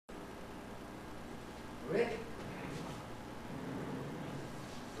Good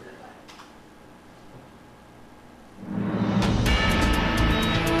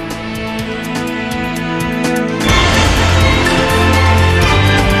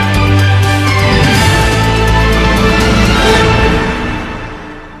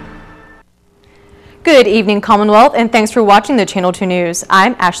evening, Commonwealth, and thanks for watching the Channel 2 News.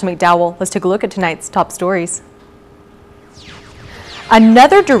 I'm Ashley McDowell. Let's take a look at tonight's top stories.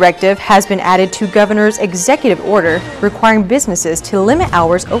 Another directive has been added to Governor's executive order requiring businesses to limit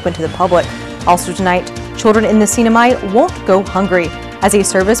hours open to the public. Also tonight, children in the CNMI won't go hungry as a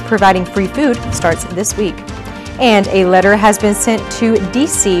service providing free food starts this week. And a letter has been sent to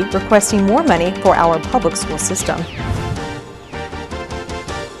D.C. requesting more money for our public school system.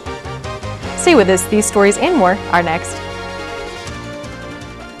 Stay with us, these stories and more are next.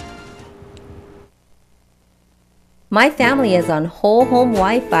 My family is on whole home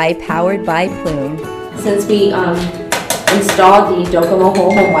Wi-Fi powered by Plume. Since we installed the Docomo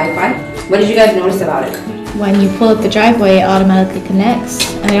whole home Wi-Fi, what did you guys notice about it? When you pull up the driveway, it automatically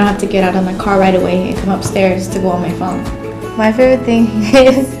connects, and I don't have to get out of my car right away and come upstairs to go on my phone. My favorite thing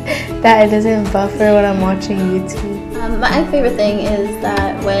is that it doesn't buffer when I'm watching YouTube. My favorite thing is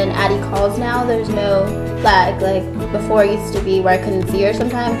that when Addie calls now, there's no lag. Like before it used to be where I couldn't see her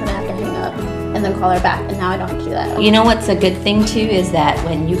sometimes and I have to hang up and then call her back, and now I don't have to do that. You know what's a good thing too is that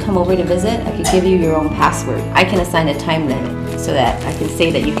when you come over to visit, I could give you your own password. I can assign a time limit so that I can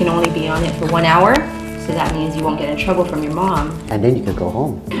say that you can only be on it for 1 hour, so that means you won't get in trouble from your mom. And then you can go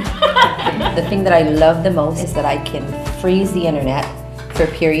home. The thing that I love the most is that I can freeze the internet for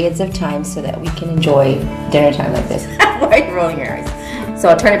periods of time so that we can enjoy dinner time like this. Why are you rolling your eyes? So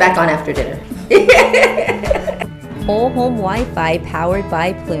I'll turn it back on after dinner. Whole home Wi-Fi powered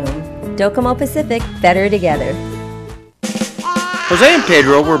by Plume. Docomo Pacific, better together. Jose and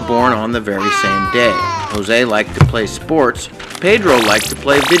Pedro were born on the very same day. Jose liked to play sports. Pedro liked to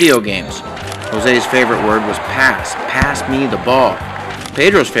play video games. Jose's favorite word was pass. Pass me the ball.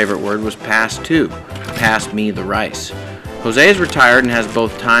 Pedro's favorite word was pass too. Pass me the rice. Jose is retired and has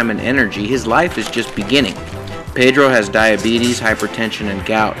both time and energy. His life is just beginning. Pedro has diabetes, hypertension, and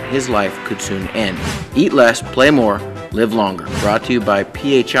gout. His life could soon end. Eat less, play more, live longer. Brought to you by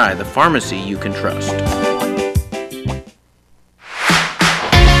PHI, the pharmacy you can trust.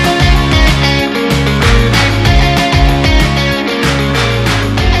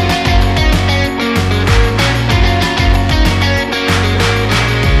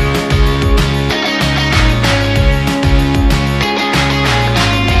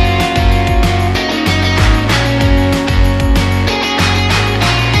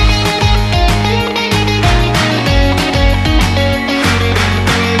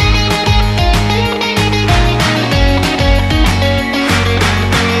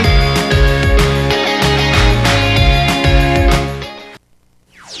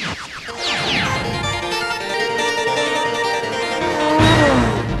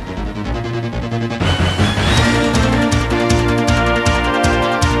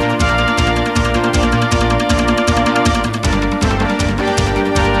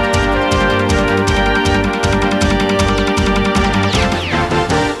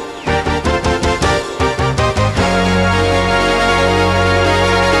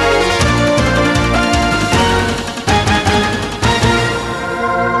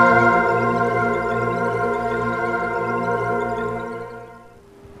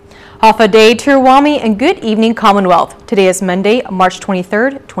 HAFA Day, TIROWAMI, and good evening, Commonwealth. Today is Monday, March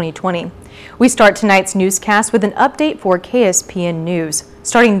 23rd, 2020. We start tonight's newscast with an update for KSPN News.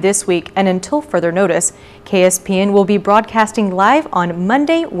 Starting this week and until further notice, KSPN will be broadcasting live on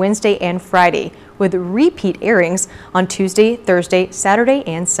Monday, Wednesday, and Friday, with repeat airings on Tuesday, Thursday, Saturday,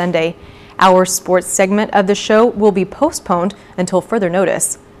 and Sunday. Our sports segment of the show will be postponed until further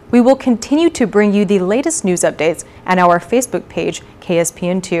notice. We will continue to bring you the latest news updates on our Facebook page,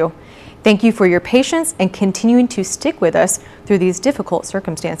 KSPN2. Thank you for your patience and continuing to stick with us through these difficult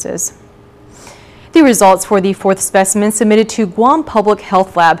circumstances. The results for the fourth specimen submitted to Guam Public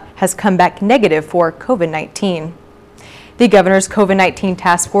Health Lab has come back negative for COVID-19. The Governor's COVID-19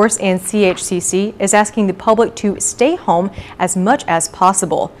 Task Force and CHCC is asking the public to stay home as much as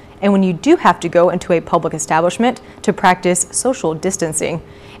possible, and when you do have to go into a public establishment, to practice social distancing.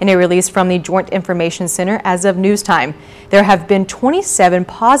 In a release from the Joint Information Center as of news time, there have been 27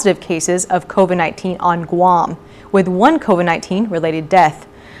 positive cases of COVID-19 on Guam, with one COVID-19 related death.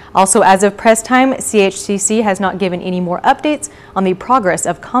 Also, as of press time, CHCC has not given any more updates on the progress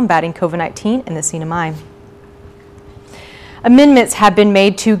of combating COVID-19 in the CNMI. Amendments have been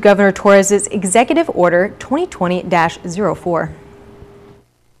made to Governor Torres's Executive Order 2020-04.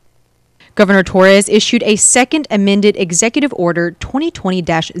 Governor Torres issued a second amended Executive Order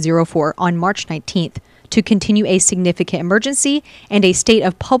 2020-04 on March 19th to continue a significant emergency and a state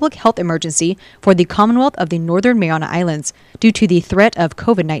of public health emergency for the Commonwealth of the Northern Mariana Islands due to the threat of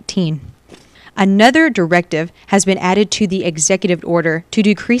COVID-19. Another directive has been added to the executive order to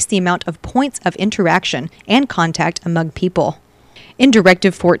decrease the amount of points of interaction and contact among people. In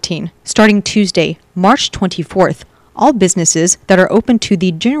Directive 14, starting Tuesday, March 24th, all businesses that are open to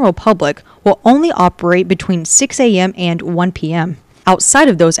the general public will only operate between 6 a.m. and 1 p.m. Outside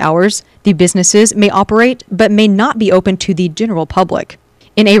of those hours, the businesses may operate but may not be open to the general public.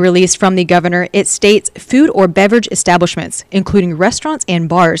 In a release from the governor, it states food or beverage establishments, including restaurants and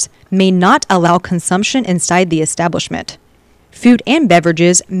bars, may not allow consumption inside the establishment. Food and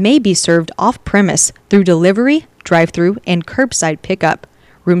beverages may be served off-premise through delivery, drive-through, and curbside pickup.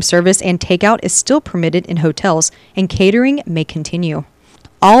 Room service and takeout is still permitted in hotels, and catering may continue.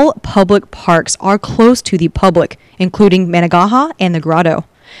 All public parks are closed to the public, including Managaha and the Grotto.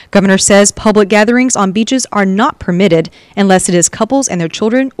 Governor says public gatherings on beaches are not permitted unless it is couples and their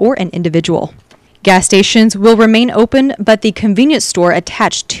children or an individual. Gas stations will remain open, but the convenience store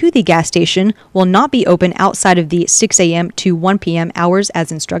attached to the gas station will not be open outside of the 6 a.m. to 1 p.m. hours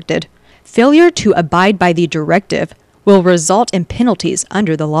as instructed. Failure to abide by the directive will result in penalties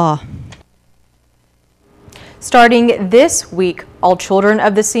under the law. Starting this week, all children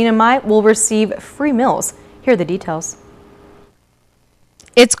of the CNMI will receive free meals. Here are the details.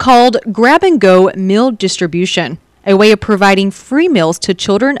 It's called Grab and Go Meal Distribution, a way of providing free meals to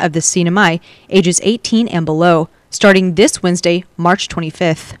children of the CNMI ages 18 and below, starting this Wednesday, March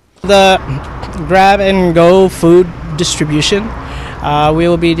 25th. The Grab and Go food distribution, we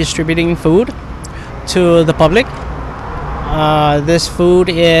will be distributing food to the public. This food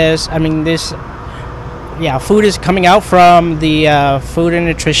is, food is coming out from the Food and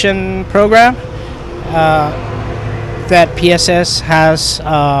Nutrition Program that PSS has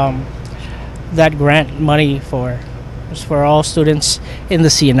that grant money for all students in the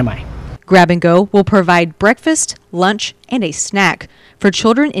CNMI. Grab and Go will provide breakfast, lunch, and a snack for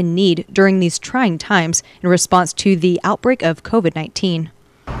children in need during these trying times in response to the outbreak of COVID-19.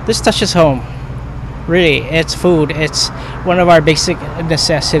 This touches home. Really, it's food. It's one of our basic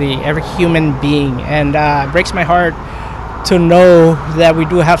necessity, every human being. And it breaks my heart to know that we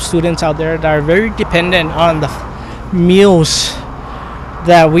do have students out there that are very dependent on the meals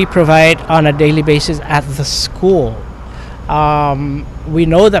that we provide on a daily basis at the school. We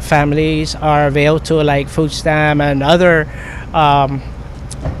know that families are available to like Food Stamp and other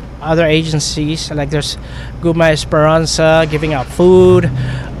agencies, like there's Guma Esperanza giving out food,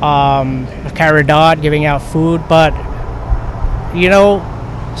 Caridad giving out food, but you know,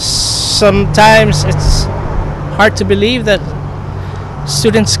 sometimes it's hard to believe that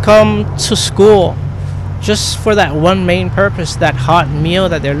students come to school just for that one main purpose, that hot meal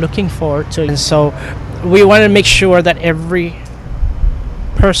that they're looking forward to. And so we want to make sure that every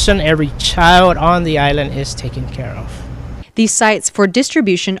person, every child on the island is taken care of. These sites for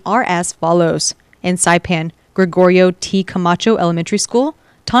distribution are as follows. In Saipan, Gregorio T. Camacho Elementary School,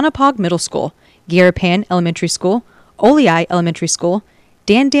 Tanapog Middle School, Garapan Elementary School, Oliai Elementary School,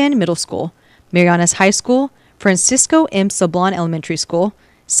 Dandan Middle School, Marianas High School, Francisco M. Sablon Elementary School,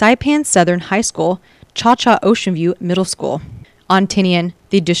 Saipan Southern High School, Cha-Cha Ocean View Middle School. On Tinian,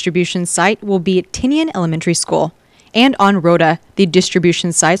 the distribution site will be Tinian Elementary School. And on Rhoda, the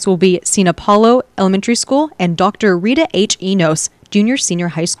distribution sites will be Sinapalo Elementary School and Dr. Rita H. Enos Junior Senior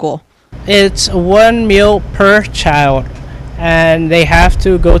High School. It's one meal per child, and they have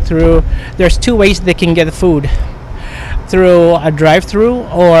to go through, there's two ways they can get the food, through a drive-through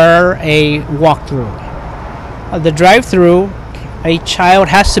or a walk-through. The drive-through, a child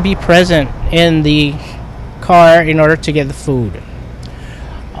has to be present in the car in order to get the food.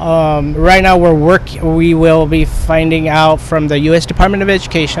 Right now we will be finding out from the U.S. Department of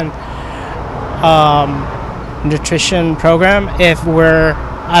Education nutrition program if we're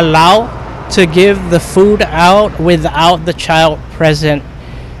allowed to give the food out without the child present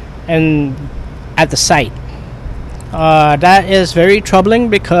and at the site. That is very troubling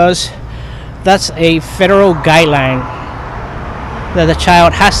because that's a federal guideline that the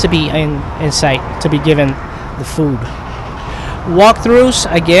child has to be in sight to be given the food.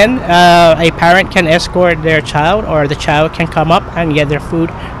 Walkthroughs, again, a parent can escort their child, or the child can come up and get their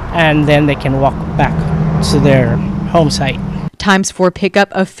food, and then they can walk back to their home site. Times for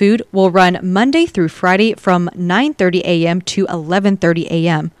pickup of food will run Monday through Friday from 9:30 a.m. to 11:30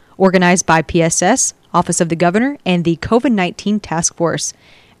 a.m., organized by PSS, Office of the Governor, and the COVID-19 Task Force.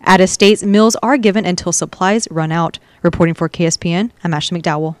 Out-of-state meals are given until supplies run out. Reporting for KSPN, I'm Ashley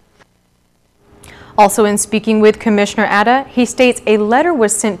McDowell. Also, in speaking with Commissioner ADAI, he states a letter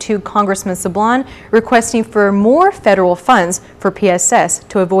was sent to Congressman Sablan requesting for more federal funds for PSS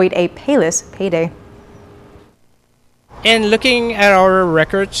to avoid a payless payday. In looking at our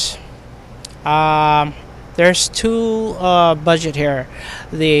records, there's two budget here.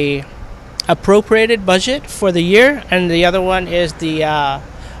 The appropriated budget for the year, and the other one is the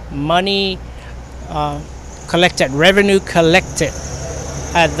money collected, revenue collected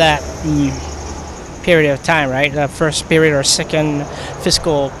at that period of time, right? The first period or second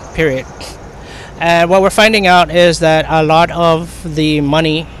fiscal period. And what we're finding out is that a lot of the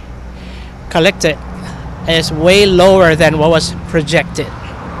money collected is way lower than what was projected.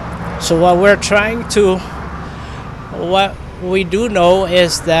 So what we do know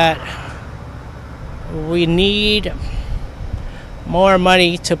is that we need more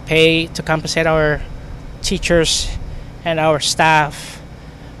money to compensate our teachers and our staff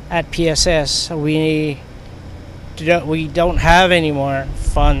at PSS. We don't have any more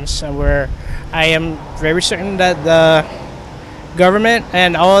funds, and I am very certain that the government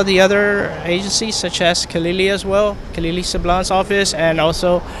and all the other agencies, such as Kalili as well, Kalili Sablan's office, and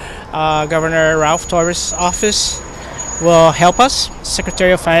also Governor Ralph Torres' office, will help us.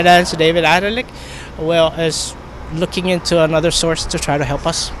 Secretary of Finance David Adalik is looking into another source to try to help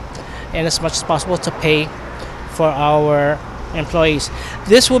us in as much as possible to pay for our employees.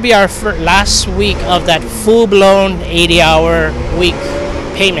 This will be our last week of that full-blown 80-hour week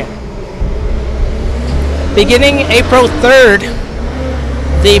payment. Beginning April 3rd,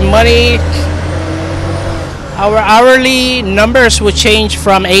 our hourly numbers will change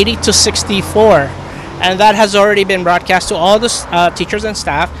from 80 to 64, and that has already been broadcast to all the teachers and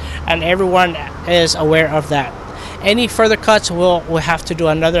staff, and everyone is aware of that. Any further cuts, we'll have to do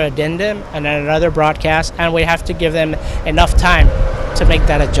another addendum and another broadcast, and we have to give them enough time to make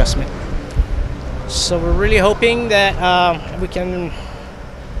that adjustment. So we're really hoping that we can,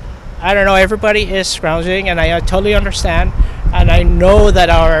 I don't know, everybody is scrounging, and I totally understand, and I know that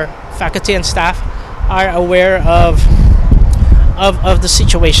our faculty and staff are aware of the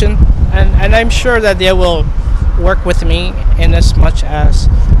situation, and I'm sure that they will work with me in as much as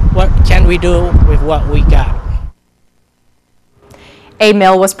what can we do with what we got. A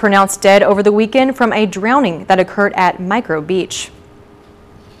male was pronounced dead over the weekend from a drowning that occurred at Micro Beach.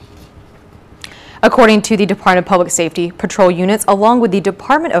 According to the Department of Public Safety, patrol units along with the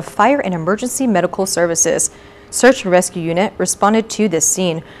Department of Fire and Emergency Medical Services Search and Rescue Unit responded to this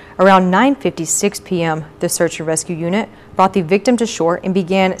scene. Around 9:56 p.m., the Search and Rescue Unit brought the victim to shore and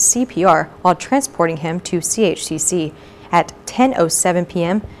began CPR while transporting him to CHCC. At 10:07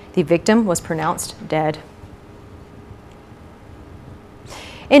 p.m., the victim was pronounced dead.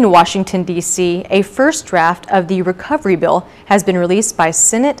 In Washington, D.C., a first draft of the recovery bill has been released by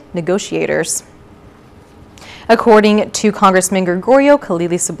Senate negotiators. According to Congressman Gregorio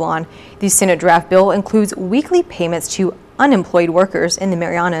Kalili Sablan, the Senate draft bill includes weekly payments to unemployed workers in the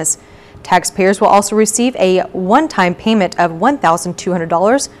Marianas. Taxpayers will also receive a one-time payment of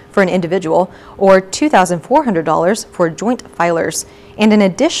 $1,200 for an individual or $2,400 for joint filers, and an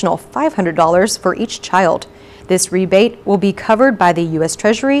additional $500 for each child. This rebate will be covered by the U.S.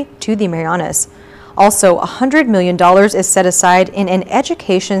 Treasury to the Marianas. Also, $100 million is set aside in an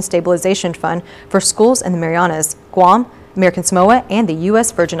education stabilization fund for schools in the Marianas, Guam, American Samoa, and the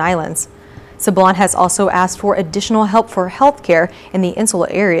U.S. Virgin Islands. Sablan has also asked for additional help for health care in the insular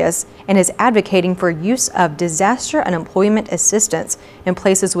areas and is advocating for use of disaster unemployment assistance in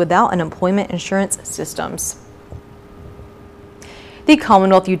places without unemployment insurance systems. The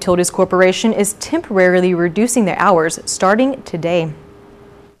Commonwealth Utilities Corporation is temporarily reducing their hours starting today.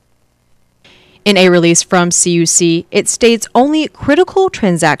 In a release from CUC, it states only critical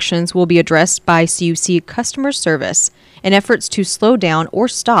transactions will be addressed by CUC customer service in efforts to slow down or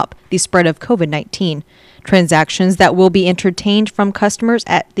stop the spread of COVID-19. Transactions that will be entertained from customers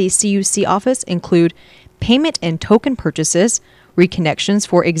at the CUC office include payment and token purchases, reconnections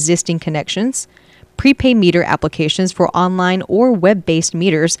for existing connections, prepaid meter applications for online or web-based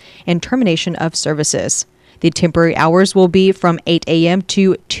meters, and termination of services. The temporary hours will be from 8 a.m.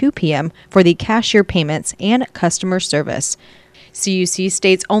 to 2 p.m. for the cashier payments and customer service. CUC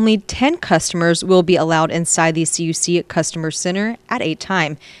states only 10 customers will be allowed inside the CUC Customer Center at a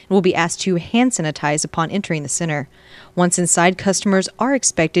time and will be asked to hand sanitize upon entering the center. Once inside, customers are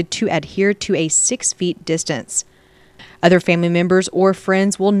expected to adhere to a 6 feet distance. Other family members or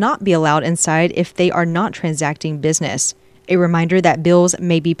friends will not be allowed inside if they are not transacting business. A reminder that bills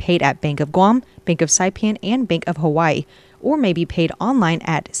may be paid at Bank of Guam, Bank of Saipan, and Bank of Hawaii, or may be paid online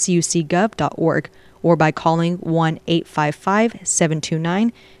at cucgov.org or by calling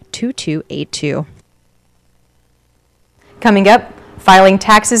 1-855-729-2282. Coming up, filing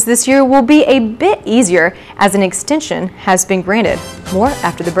taxes this year will be a bit easier as an extension has been granted. More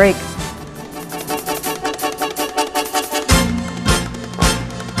after the break.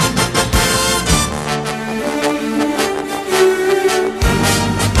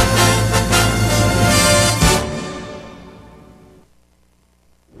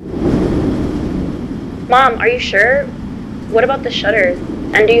 Mom, are you sure? What about the shutters?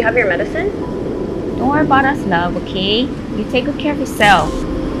 And do you have your medicine? Don't worry about us, love, okay? You take good care of yourself.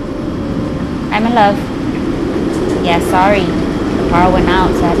 I'm in love. Yeah, sorry. The power went out,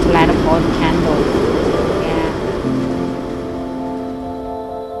 so I had to light up all the candles.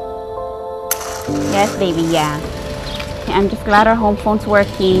 Yeah. Yes, baby, yeah. I'm just glad our home phone's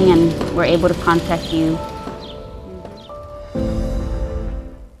working and we're able to contact you.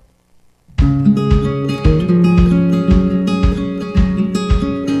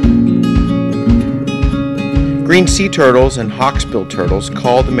 Green sea turtles and hawksbill turtles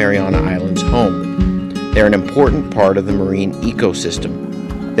call the Mariana Islands home. They are an important part of the marine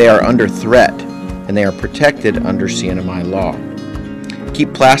ecosystem. They are under threat, and they are protected under CNMI law.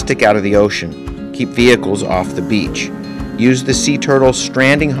 Keep plastic out of the ocean. Keep vehicles off the beach. Use the Sea Turtle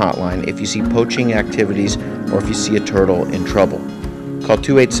Stranding Hotline if you see poaching activities or if you see a turtle in trouble. Call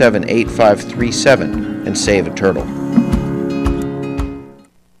 287-8537 and save a turtle.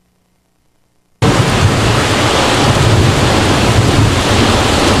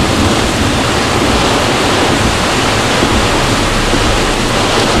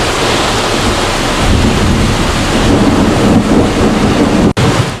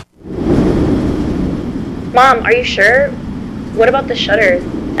 Mom, are you sure? What about the shutters?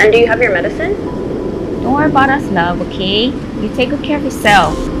 And do you have your medicine? Don't worry about us, love, okay? You take good care of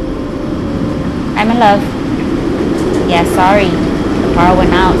yourself. I'm in love. Yeah, sorry. The power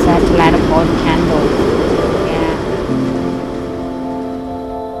went out, so I had to light up all the candles.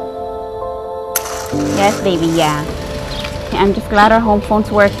 Yeah. Yes, baby, yeah. I'm just glad our home phone's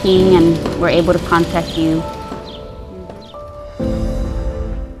working and we're able to contact you.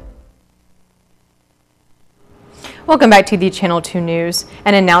 Welcome back to the Channel 2 News.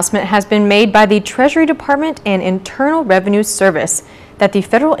 An announcement has been made by the Treasury Department and Internal Revenue Service that the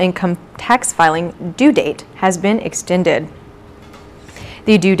federal income tax filing due date has been extended.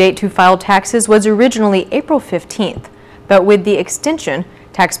 The due date to file taxes was originally April 15th, but with the extension,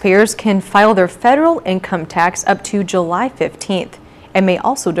 taxpayers can file their federal income tax up to July 15th and may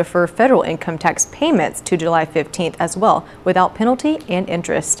also defer federal income tax payments to July 15th as well without penalty and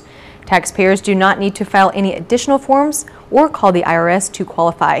interest. Taxpayers do not need to file any additional forms or call the IRS to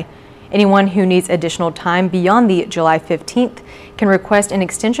qualify. Anyone who needs additional time beyond the July 15th can request an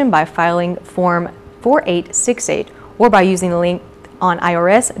extension by filing Form 4868 or by using the link on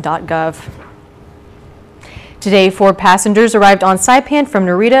irs.gov. Today, 4 passengers arrived on Saipan from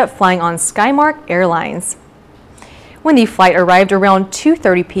Narita flying on Skymark Airlines. When the flight arrived around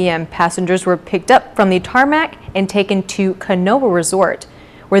 2:30 p.m., passengers were picked up from the tarmac and taken to Kanoa Resort,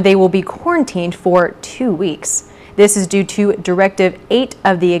 where they will be quarantined for 2 weeks. This is due to Directive 8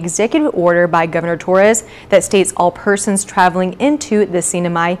 of the executive order by Governor Torres that states all persons traveling into the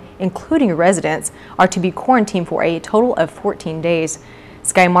CNMI, including residents, are to be quarantined for a total of 14 days.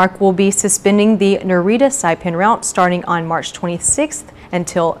 Skymark will be suspending the Narita-Saipan route starting on March 26th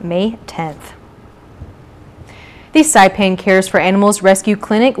until May 10th. The Saipan Cares for Animals Rescue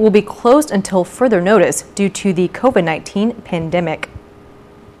Clinic will be closed until further notice due to the COVID-19 pandemic.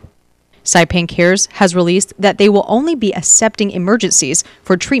 Saipan Cares has released that they will only be accepting emergencies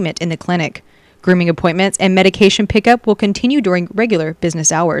for treatment in the clinic. Grooming appointments and medication pickup will continue during regular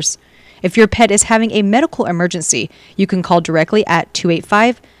business hours. If your pet is having a medical emergency, you can call directly at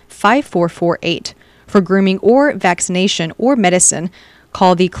 285-5448. For grooming or vaccination or medicine,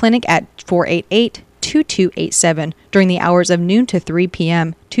 call the clinic at 488-2287 during the hours of noon to 3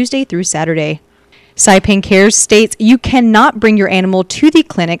 p.m., Tuesday through Saturday. Saipan Cares states you cannot bring your animal to the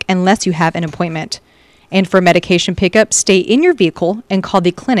clinic unless you have an appointment. And for medication pickup, stay in your vehicle and call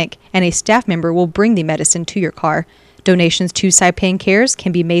the clinic, and a staff member will bring the medicine to your car. Donations to Saipan Cares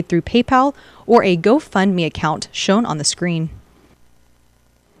can be made through PayPal or a GoFundMe account shown on the screen.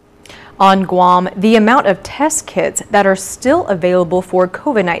 On Guam, the amount of test kits that are still available for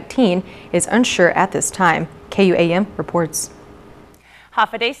COVID-19 is unsure at this time. KUAM reports.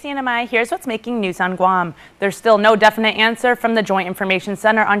 HAFA Day CNMI, here's what's making news on Guam. There's still no definite answer from the Joint Information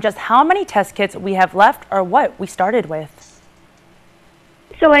Center on just how many test kits we have left or what we started with.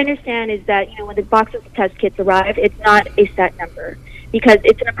 So I understand is that, when the boxes of test kits arrive, it's not a set number because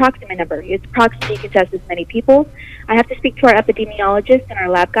it's an approximate number. It's approximately you can test as many people. I have to speak to our epidemiologists and our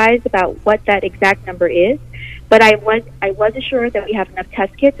lab guys about what that exact number is. But I was assured that we have enough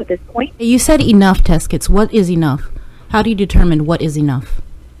test kits at this point. You said enough test kits. What is enough? How do you determine what is enough?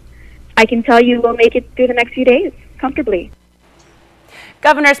 I can tell you we'll make it through the next few days comfortably.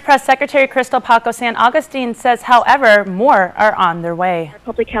 Governor's Press Secretary Crystal Paco San Augustine says, however, more are on their way. Our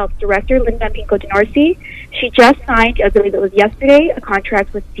Public Health Director, Linda Pinco-Denorsi, she just signed, I believe it was yesterday, a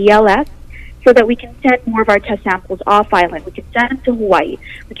contract with DLS so that we can send more of our test samples off island. We can send them to Hawaii.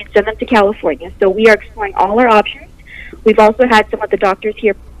 We can send them to California. So we are exploring all our options. We've also had some of the doctors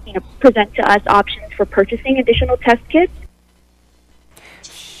here, present to us options for purchasing additional test kits.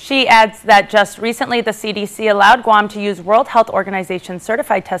 She adds that just recently the CDC allowed Guam to use World Health Organization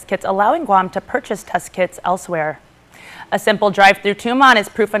certified test kits, allowing Guam to purchase test kits elsewhere. A simple drive through Tumon is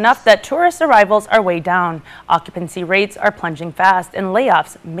proof enough that tourist arrivals are way down. Occupancy rates are plunging fast and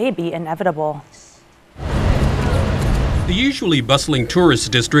layoffs may be inevitable. The usually bustling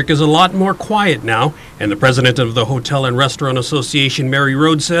tourist district is a lot more quiet now, and the president of the Hotel and Restaurant Association, Mary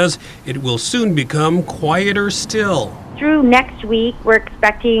Rhodes, says it will soon become quieter still. Through next week, we're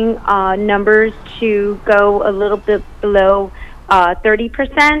expecting numbers to go a little bit below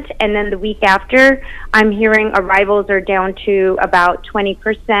 30%, and then the week after, I'm hearing arrivals are down to about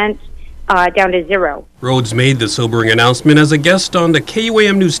 20%, down to zero. Rhodes made the sobering announcement as a guest on the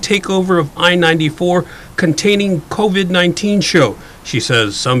KUAM News takeover of I-94 containing COVID-19 show. She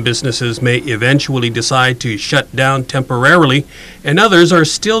says some businesses may eventually decide to shut down temporarily, and others are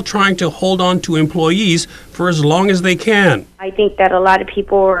still trying to hold on to employees for as long as they can. I think that a lot of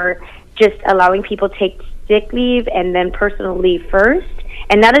people are just allowing people to take sick leave and then personal leave first,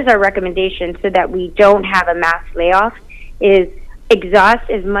 and that is our recommendation so that we don't have a mass layoff, is exhaust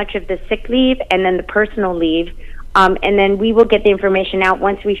as much of the sick leave and then the personal leave, and then we will get the information out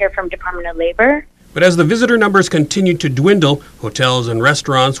once we hear from Department of Labor. But as the visitor numbers continue to dwindle, hotels and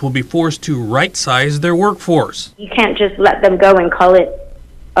restaurants will be forced to right-size their workforce. You can't just let them go and call it,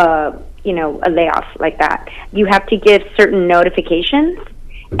 a layoff like that. You have to give certain notifications,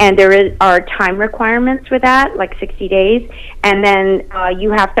 and there are time requirements for that, like 60 days, and then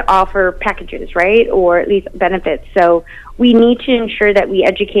you have to offer packages, right, or at least benefits. So we need to ensure that we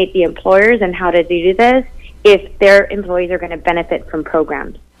educate the employers on how to do this if their employees are going to benefit from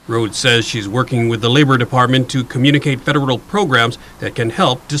programs. Rhodes says she's working with the Labor Department to communicate federal programs that can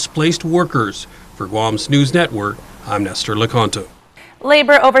help displaced workers. For Guam's News Network, I'm Nestor Lecanto.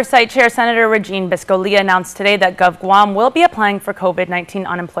 Labor Oversight Chair Senator Regine Biscolia announced today that GovGuam will be applying for COVID-19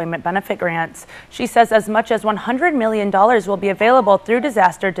 unemployment benefit grants. She says as much as $100 million will be available through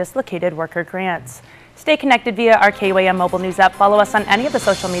disaster dislocated worker grants. Stay connected via our KUAM mobile news app, follow us on any of the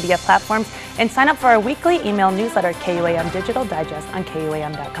social media platforms, and sign up for our weekly email newsletter, KUAM Digital Digest, on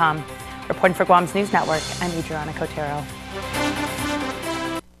KUAM.com. Reporting for Guam's News Network, I'm Adriana Cotero.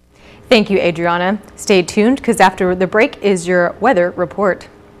 Thank you, Adriana. Stay tuned, because after the break is your weather report.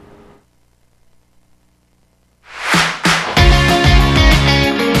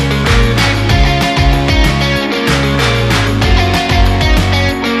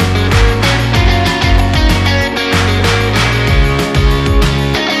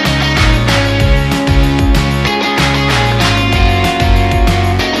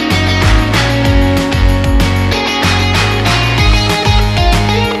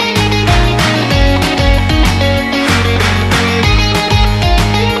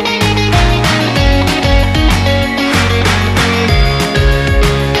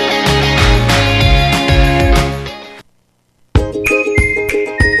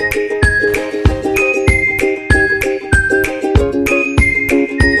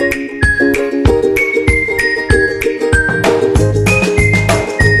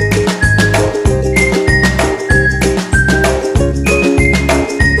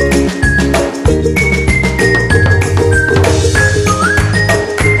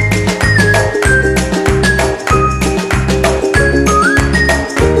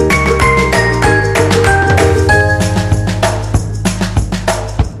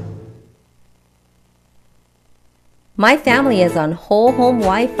 My family is on whole home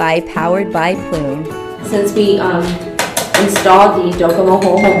Wi-Fi powered by Plume. Since we installed the Docomo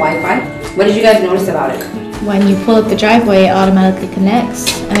whole home Wi-Fi, what did you guys notice about it? When you pull up the driveway, it automatically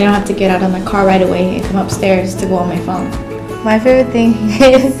connects, and I don't have to get out of my car right away and come upstairs to go on my phone. My favorite thing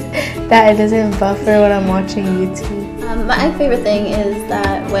is that it doesn't buffer when I'm watching YouTube. My favorite thing is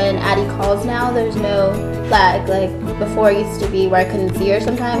that when Addie calls now, there's no lag. Like before, it used to be where I couldn't see her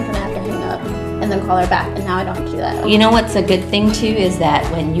sometimes and I have to hang up and then call her back, and now I don't have to do that. You know what's a good thing too is that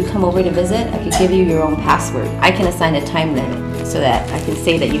when you come over to visit, I could give you your own password. I can assign a time limit so that I can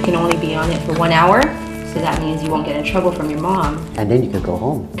say that you can only be on it for 1 hour. So that means you won't get in trouble from your mom. And then you can go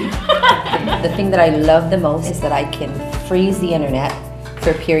home. The thing that I love the most is that I can freeze the internet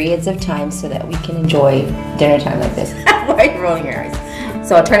for periods of time so that we can enjoy dinner time like this. Why are you rolling your eyes?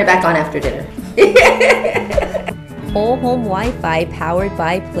 So I'll turn it back on after dinner. Whole home Wi-Fi powered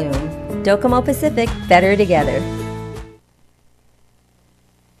by Plume. Docomo Pacific, better together.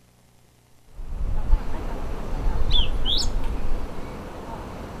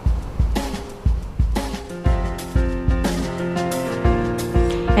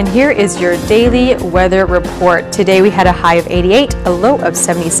 And here is your daily weather report. Today we had a high of 88, a low of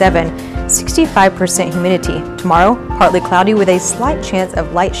 77, 65% humidity. Tomorrow, partly cloudy with a slight chance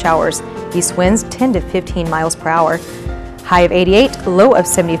of light showers. East winds 10 to 15 miles per hour. High of 88, low of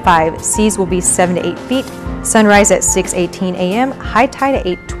 75. Seas will be 7 to 8 feet. Sunrise at 6:18 a.m., high tide at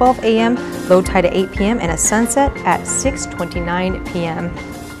 8:12 a.m., low tide at 8 p.m., and a sunset at 6:29 p.m.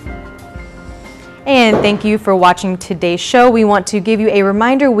 And thank you for watching today's show. We want to give you a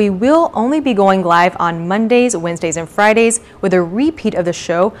reminder we will only be going live on Mondays, Wednesdays, and Fridays with a repeat of the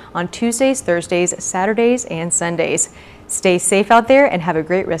show on Tuesdays, Thursdays, Saturdays, and Sundays. Stay safe out there and have a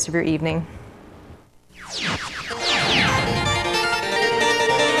great rest of your evening.